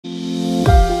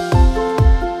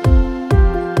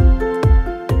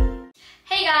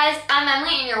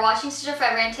you're watching Sister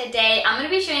Forever, and today I'm going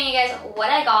to be showing you guys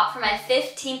what I got for my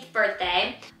 15th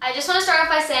birthday. I just want to start off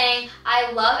by saying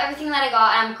I love everything that I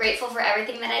got, and I'm grateful for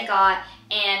everything that I got,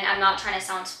 and I'm not trying to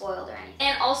sound spoiled or anything.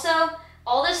 And also,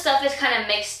 all this stuff is kind of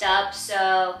mixed up,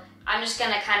 so I'm just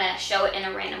going to kind of show it in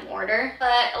a random order.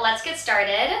 But let's get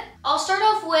started. I'll start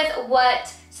off with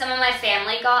what some of my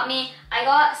family got me. I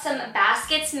got some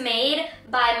baskets made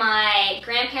by my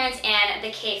grandparents and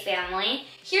the K family.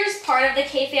 Here's part of the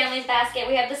K family's basket.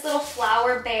 We have this little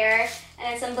flower bear and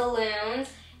then some balloons.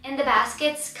 And the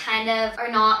baskets kind of are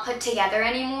not put together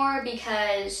anymore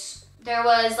because there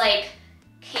was like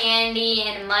candy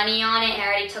and money on it and I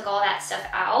already took all that stuff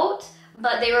out.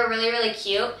 But they were really, really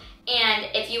cute. And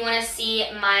if you want to see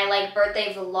my like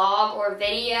birthday vlog or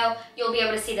video, you'll be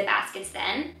able to see the baskets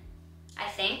then, I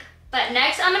think. But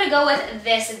next I'm gonna go with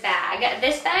this bag.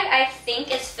 This bag I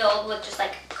think is filled with just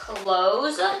like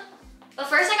clothes. But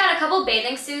first I got a couple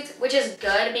bathing suits, which is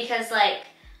good because like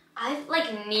I've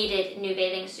like needed new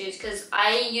bathing suits because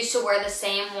I used to wear the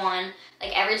same one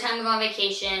like every time we go on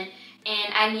vacation,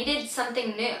 and I needed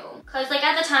something new. Cause like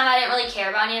at the time I didn't really care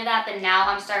about any of that, but now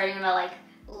I'm starting to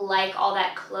like all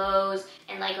that clothes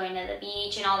and like going to the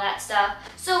beach and all that stuff.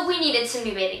 So we needed some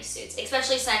new bathing suits,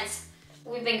 especially since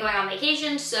we've been going on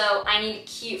vacation, so I need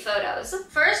cute photos.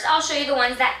 First, I'll show you the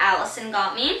ones that Allison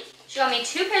got me. She got me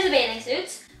 2 pairs of bathing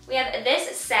suits. We have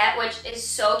this set, which is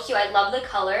so cute. I love the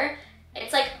color.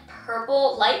 It's like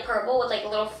purple, light purple with like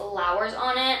little flowers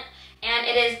on it. And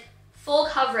it is full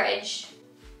coverage,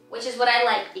 which is what I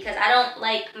like because I don't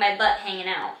like my butt hanging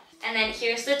out. And then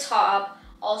here's the top,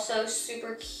 also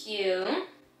super cute.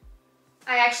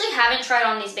 I actually haven't tried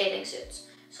on these bathing suits,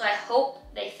 so I hope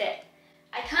they fit.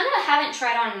 I kind of haven't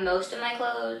tried on most of my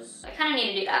clothes. I kind of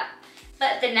need to do that.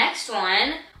 But the next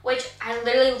one, which I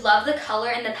literally love the color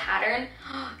and the pattern.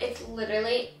 It's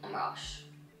literally, oh my gosh.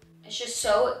 It's just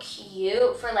so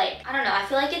cute for like, I don't know, I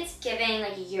feel like it's giving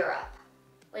like Europe.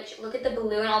 Like look at the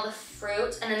blue and all the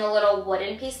fruits and then the little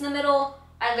wooden piece in the middle.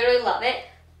 I literally love it.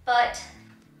 But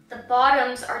the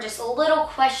bottoms are just a little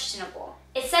questionable.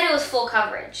 It said it was full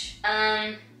coverage.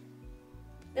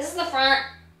 This is the front,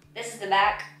 this is the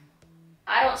back.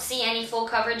 I don't see any full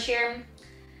coverage here,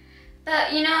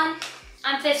 but you know,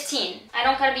 I'm 15. I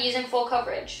don't gotta be using full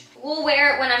coverage. We'll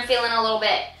wear it when I'm feeling a little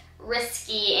bit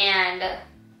risky and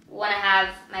wanna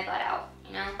have my butt out,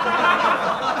 you know?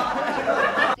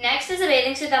 Next is a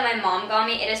bathing suit that my mom got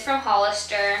me. It is from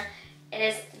Hollister. It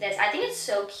is this, I think it's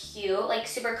so cute, like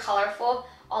super colorful,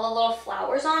 all the little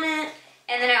flowers on it.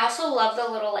 And then I also love the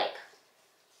little like,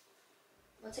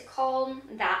 what's it called?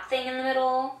 That thing in the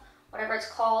middle. Whatever it's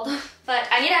called. But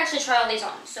I need to actually try all these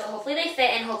on, so hopefully they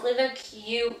fit and hopefully they're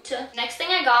cute. Next thing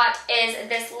I got is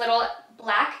this little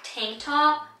black tank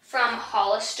top from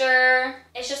Hollister.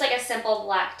 It's just like a simple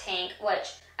black tank,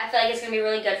 which I feel like it's gonna be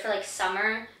really good for like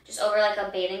summer, just over like a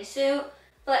bathing suit.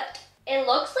 But it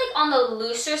looks like on the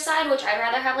looser side, which I'd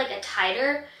rather have like a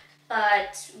tighter,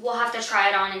 but we'll have to try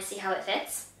it on and see how it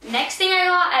fits. Next thing I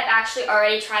got, I've actually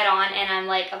already tried on and I'm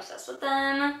like obsessed with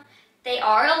them. They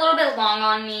are a little bit long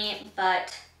on me,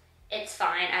 but it's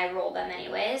fine. I roll them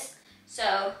anyways.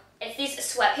 So it's these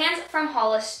sweatpants from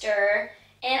Hollister,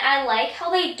 and I like how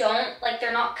they don't, like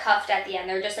they're not cuffed at the end.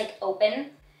 They're just like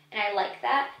open, and I like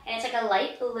that. And it's like a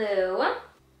light blue.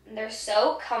 And they're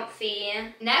so comfy.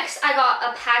 Next, I got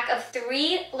a pack of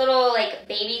 3 little like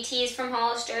baby tees from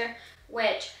Hollister,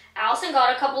 which Allison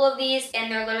got a couple of these,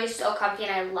 and they're literally so comfy,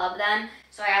 and I love them.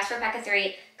 So I asked for a pack of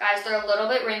 3. Guys, they're a little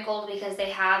bit wrinkled because they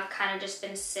have kind of just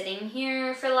been sitting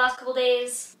here for the last couple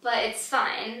days, but it's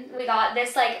fine. We got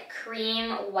this like cream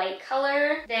white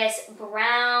color, this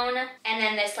brown, and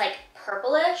then this like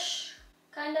purplish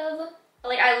kind of.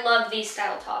 Like I love these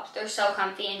style tops. They're so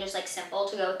comfy and just like simple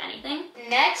to go with anything.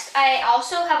 Next, I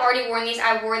also have already worn these.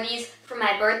 I wore these for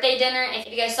my birthday dinner. If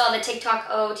you guys saw the TikTok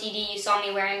OOTD, you saw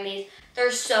me wearing these.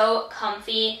 They're so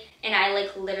comfy and I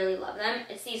like literally love them.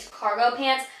 It's these cargo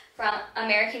pants from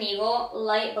American Eagle,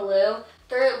 light blue.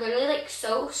 They're literally like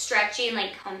so stretchy and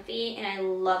like comfy, and I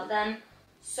love them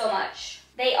so much.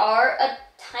 They are a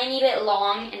tiny bit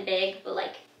long and big, but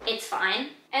like it's fine.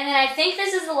 And then I think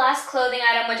this is the last clothing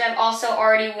item, which I've also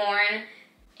already worn.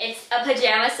 It's a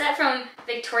pajama set from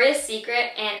Victoria's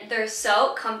Secret, and they're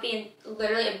so comfy and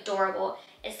literally adorable.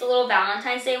 It's the little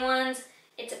Valentine's Day ones.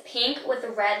 It's a pink with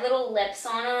red little lips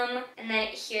on them. And then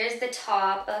here's the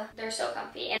top. They're so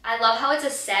comfy. And I love how it's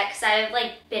a set because I've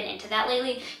like been into that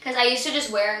lately. Because I used to just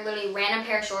wear literally random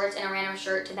pair of shorts and a random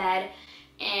shirt to bed.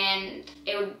 And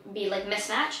it would be like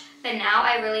mismatch. But now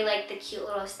I really like the cute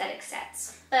little aesthetic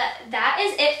sets. But that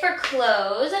is it for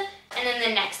clothes. And then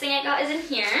the next thing I got is in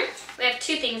here. We have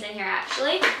 2 things in here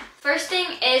actually. First thing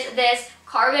is this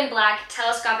Carbon Black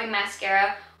Telescopic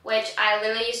Mascara, which I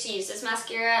literally used to use this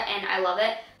mascara and I love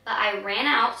it, but I ran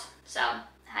out, so I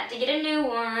had to get a new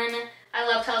one. I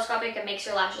love telescopic, it makes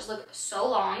your lashes look so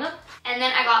long. And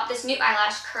then I got this new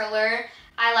eyelash curler.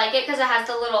 I like it because it has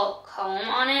the little comb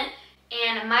on it,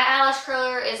 and my eyelash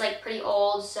curler is like pretty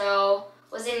old, so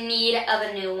was in need of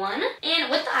a new one.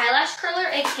 And with the eyelash curler,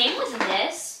 it came with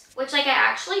this, which like I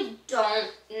actually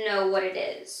don't know what it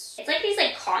is. It's like these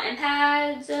like cotton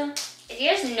pads. If you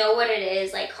guys know what it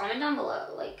is, like comment down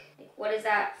below. Like what is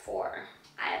that for?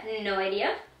 I have no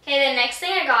idea. Okay, the next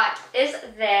thing I got is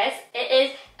this. It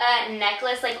is a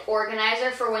necklace like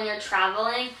organizer for when you're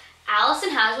traveling. Allison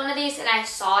has one of these and I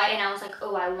saw it and I was like,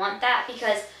 oh, I want that,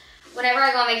 because whenever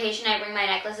I go on vacation, I bring my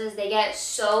necklaces, they get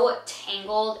so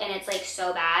tangled and it's like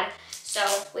so bad. So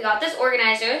we got this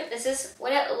organizer. This is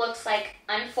what it looks like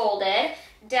unfolded.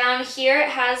 Down here it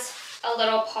has a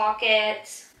little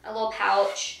pocket, a little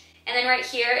pouch. And then right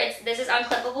here, this is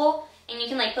unclippable and you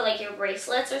can like put like your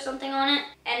bracelets or something on it.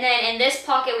 And then in this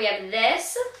pocket we have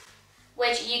this,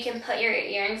 which you can put your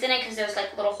earrings in it because there's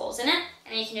like little holes in it.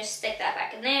 And you can just stick that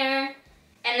back in there.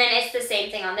 And then it's the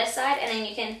same thing on this side. And then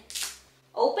you can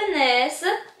open this.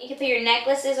 You can put your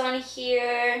necklaces on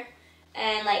here.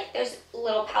 And like there's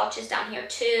little pouches down here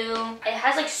too. It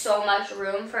has like so much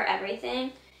room for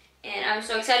everything. And I'm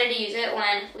so excited to use it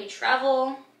when we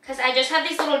travel, because I just have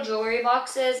these little jewelry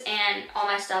boxes and all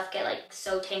my stuff get like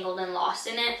so tangled and lost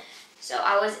in it. So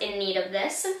I was in need of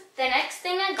this. The next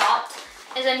thing I got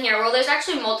is in here. Well, there's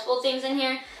actually multiple things in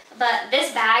here, but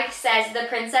this bag says the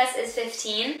princess is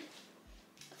 15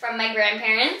 from my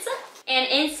grandparents. And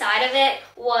inside of it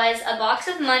was a box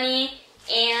of money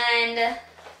and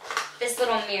this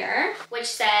little mirror, which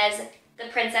says the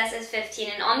princess is 15.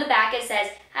 And on the back it says,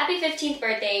 happy 15th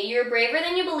birthday. You're braver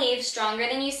than you believe, stronger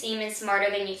than you seem, and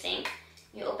smarter than you think.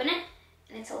 You open it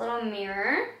and it's a little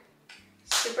mirror.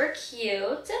 Super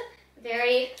cute,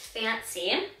 very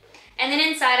fancy. And then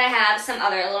inside I have some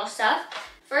other little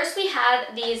stuff. First we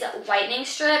have these whitening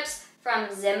strips from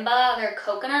Zimba. They're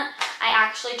coconut. I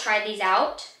actually tried these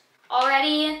out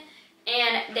already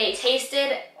and they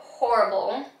tasted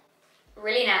horrible,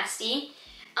 really nasty.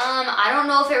 I don't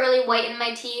know if it really whitened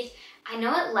my teeth. I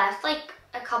know it left like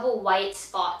a couple white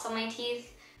spots on my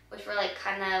teeth, which were like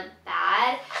kind of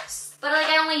bad. But like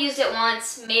I only used it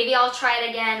once. Maybe I'll try it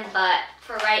again, but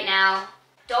for right now,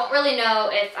 don't really know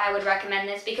if I would recommend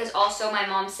this, because also my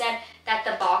mom said that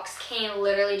the box came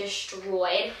literally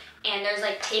destroyed and there's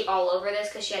like tape all over this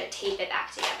because she had to tape it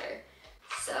back together.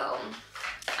 So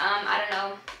I don't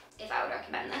know if I would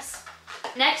recommend this.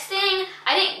 Next thing,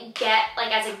 I didn't get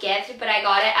like as a gift, but I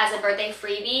got it as a birthday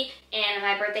freebie in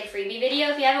my birthday freebie video.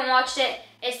 If you haven't watched it,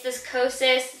 it's this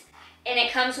Kosas, and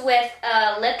it comes with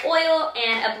a lip oil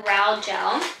and a brow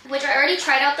gel, which I already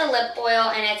tried out the lip oil,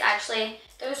 and it's actually,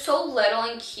 they're so little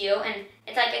and cute, and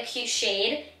it's like a cute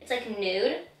shade. It's like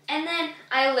nude. And then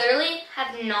I literally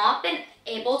have not been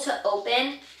able to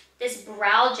open this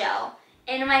brow gel.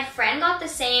 And my friend got the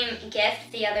same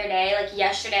gift the other day, like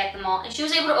yesterday at the mall, and she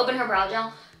was able to open her brow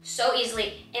gel so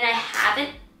easily, and I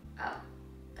haven't, oh,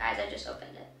 guys, I just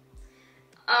opened it.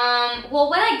 Well,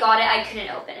 when I got it, I couldn't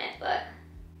open it, but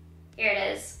here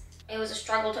it is. It was a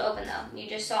struggle to open though, you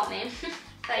just saw me.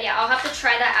 But yeah, I'll have to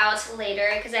try that out later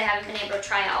because I haven't been able to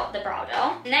try out the brow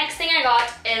gel. Next thing I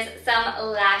got is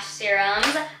some lash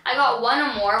serums. I got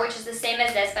one more, which is the same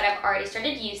as this, but I've already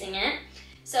started using it.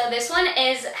 So this one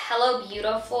is Hello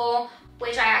Beautiful,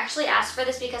 which I actually asked for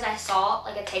this because I saw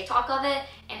like a TikTok of it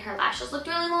and her lashes looked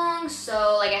really long,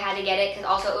 so like I had to get it because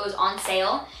also it was on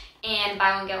sale and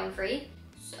buy one get one free.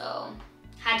 So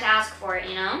had to ask for it,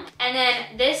 you know? And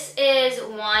then this is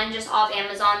one just off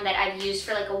Amazon that I've used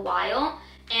for like a while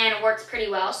and works pretty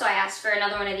well, so I asked for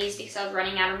another one of these because I was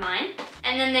running out of mine.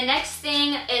 And then the next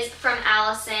thing is from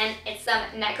Allison. It's some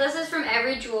necklaces from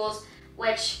Every Jewels,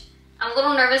 which I'm a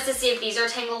little nervous to see if these are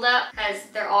tangled up because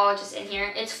they're all just in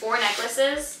here. It's 4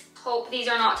 necklaces. Hope these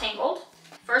are not tangled.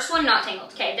 First one, not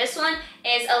tangled. Okay, this one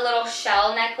is a little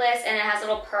shell necklace and it has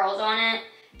little pearls on it.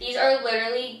 These are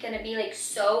literally gonna be like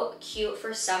so cute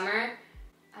for summer.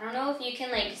 I don't know if you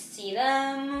can like see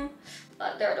them,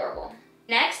 but they're adorable.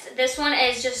 Next, this one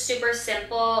is just super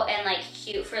simple and like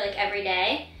cute for like every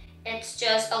day. It's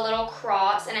just a little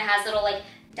cross and it has little like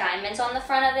diamonds on the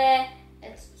front of it.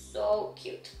 It's so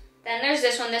cute. Then there's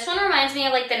this one. This one reminds me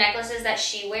of like the necklaces that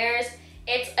she wears.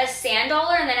 It's a sand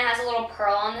dollar and then it has a little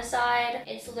pearl on the side.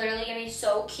 It's literally gonna be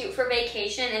so cute for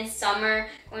vacation in summer,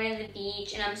 going to the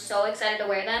beach, and I'm so excited to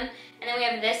wear them. And then we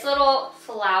have this little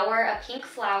flower, a pink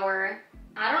flower.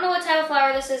 I don't know what type of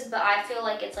flower this is, but I feel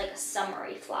like it's like a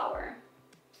summery flower.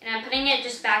 And I'm putting it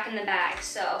just back in the bag,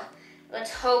 so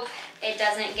let's hope it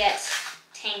doesn't get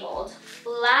tangled.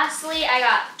 Lastly, I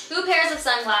got 2 pairs of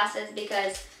sunglasses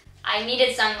because I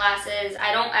needed sunglasses.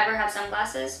 I don't ever have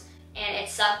sunglasses, and it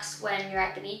sucks when you're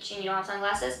at the beach and you don't have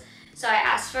sunglasses. So I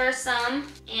asked for some,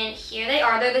 and here they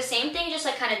are. They're the same thing, just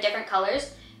like kind of different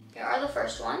colors. Here are the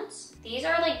first ones. These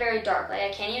are like very dark, like I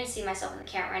can't even see myself in the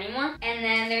camera anymore. And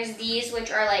then there's these,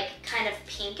 which are like kind of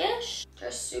pinkish.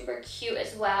 They're super cute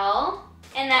as well.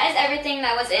 And that is everything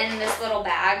that was in this little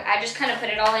bag. I just kind of put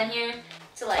it all in here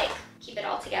to like keep it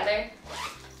all together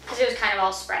because it was kind of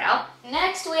all spread out.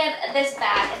 Next we have this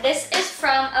bag. This is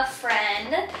from a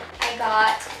friend. I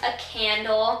got a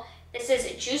candle. This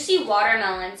is Juicy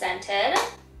Watermelon scented.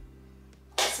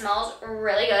 It smells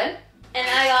really good. And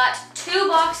I got 2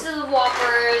 boxes of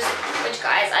Whoppers, which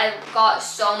guys, I got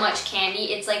so much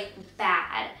candy, it's like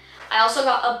bad. I also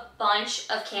got a bunch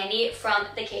of candy from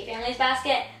the K Family's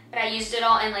basket, but I used it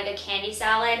all in like a candy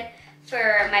salad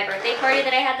for my birthday party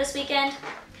that I had this weekend.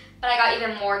 But I got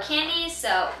even more candy,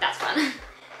 so that's fun.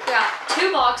 I got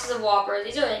 2 boxes of Whoppers.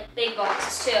 These are like big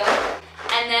boxes too.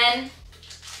 And then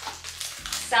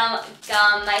some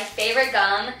gum, my favorite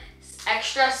gum,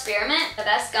 Extra Spearmint, the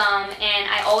best gum, and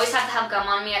I always have to have gum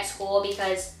on me at school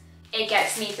because it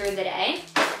gets me through the day.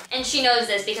 And she knows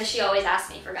this because she always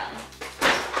asks me for gum.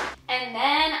 And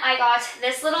then I got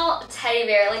this little teddy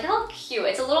bear. Like how cute.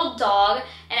 It's a little dog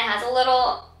and it has a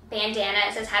little bandana.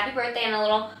 It says happy birthday and a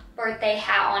little birthday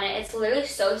hat on it. It's literally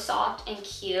so soft and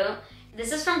cute.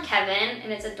 This is from Kevin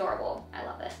and it's adorable. I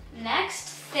love it. Next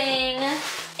thing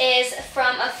is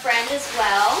from a friend as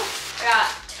well. I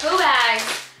got 2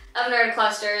 bags of Nerd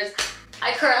Clusters.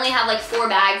 I currently have like 4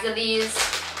 bags of these.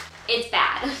 It's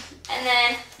bad. And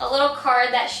then a little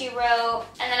card that she wrote.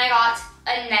 And then I got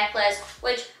a necklace,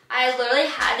 which I literally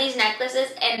had these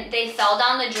necklaces and they fell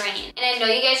down the drain. And I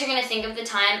know you guys are gonna think of the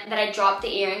time that I dropped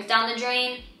the earrings down the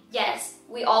drain. Yes,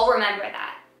 we all remember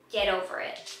that. Get over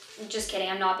it. Just kidding,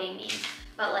 I'm not being mean.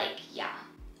 But like, yeah.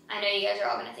 I know you guys are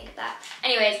all gonna think of that.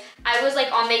 Anyways, I was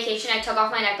like on vacation. I took off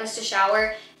my necklace to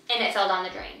shower and it fell down the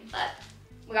drain. But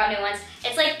we got new ones.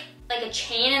 It's like a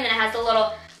chain and then it has the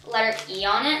little letter E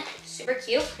on it. Super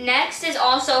cute. Next is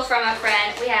also from a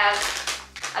friend. We have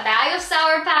a bag of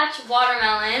Sour Patch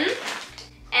Watermelon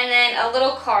and then a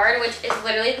little card, which is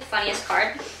literally the funniest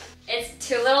card. It's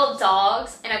 2 little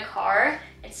dogs in a car.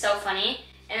 It's so funny.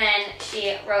 And then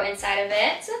she wrote inside of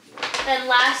it. Then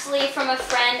lastly, from a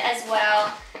friend as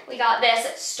well, we got this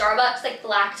Starbucks like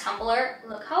black tumbler.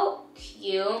 Look how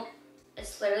cute.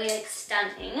 It's literally like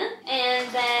stunning. And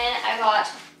then I got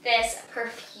this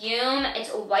perfume. It's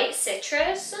white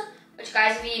citrus, which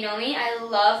guys, if you know me, I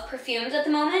love perfumes at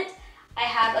the moment. I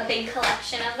have a big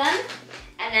collection of them.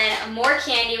 And then more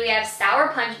candy. We have Sour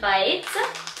Punch Bites,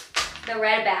 the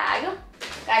red bag.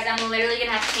 Guys, I'm literally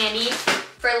gonna have candy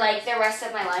for like the rest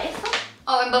of my life.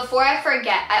 Oh, and before I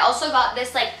forget, I also got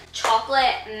this like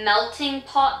chocolate melting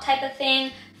pot type of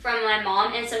thing from my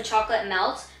mom and some chocolate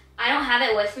melt. I don't have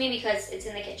it with me because it's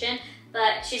in the kitchen,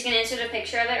 but she's gonna insert a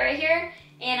picture of it right here.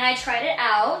 And I tried it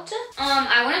out.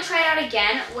 I wanna try it out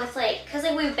again with like, cause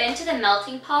like we've been to the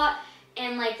melting pot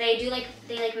and like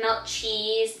they melt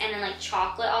cheese and then like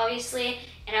chocolate obviously.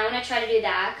 And I wanna try to do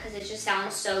that cause it just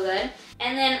sounds so good.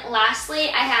 And then lastly,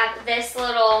 I have this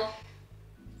little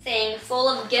thing full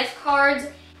of gift cards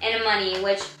and money,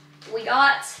 which we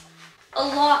got a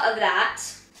lot of that.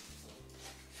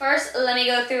 First, let me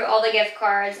go through all the gift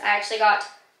cards. I actually got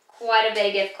quite a bit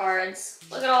of gift cards.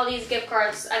 Look at all these gift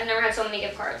cards. I've never had so many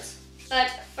gift cards. But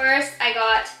first, I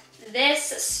got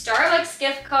this Starbucks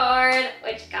gift card,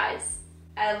 which guys,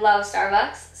 I love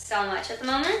Starbucks so much at the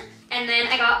moment. And then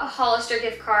I got a Hollister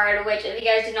gift card, which if you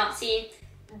guys did not see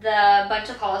the bunch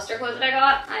of Hollister clothes that I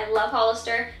got, I love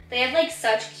Hollister. They have like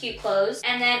such cute clothes.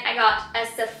 And then I got a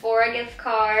Sephora gift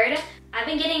card. I've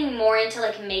been getting more into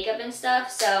like makeup and stuff,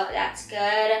 so that's good.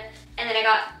 And then I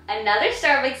got another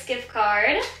Starbucks gift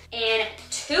card and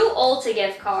 2 Ulta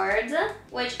gift cards,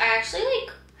 which I actually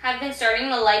like have been starting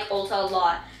to like Ulta a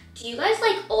lot. Do you guys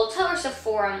like Ulta or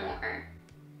Sephora more?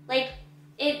 Like,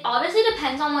 it obviously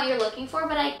depends on what you're looking for,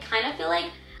 but I kind of feel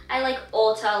like I like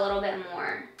Ulta a little bit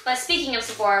more. But speaking of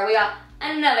Sephora, we got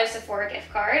another Sephora gift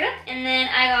card. And then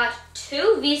I got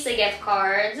 2 Visa gift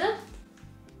cards.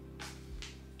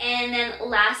 And then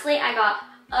lastly, I got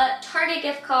a Target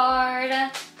gift card.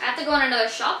 I have to go on another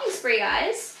shopping spree,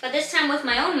 guys. But this time with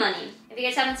my own money. If you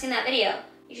guys haven't seen that video,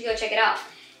 you should go check it out.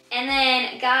 And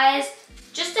then, guys,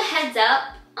 just a heads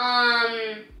up,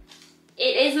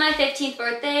 it is my 15th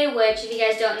birthday, which if you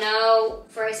guys don't know,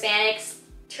 for Hispanics,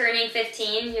 turning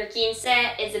 15, your quince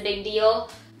is a big deal.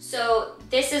 So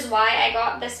this is why I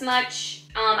got this much.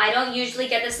 I don't usually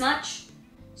get this much.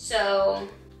 So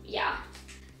yeah,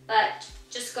 but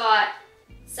just got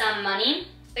some money.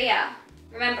 But yeah,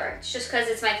 remember, it's just because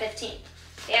it's my 15th.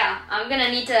 Yeah, I'm gonna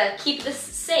need to keep this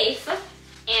safe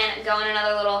and go on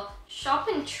another little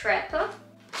shopping trip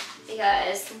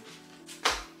because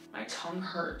my tongue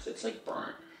hurts. It's like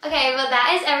burnt. Okay, well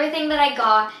that is everything that I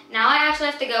got. Now I actually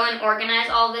have to go and organize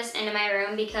all this into my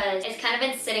room because it's kind of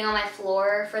been sitting on my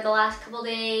floor for the last couple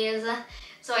days.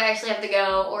 So I actually have to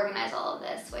go organize all of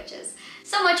this, which is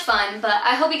so much fun. But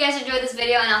I hope you guys enjoyed this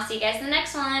video and I'll see you guys in the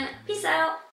next one. Peace out.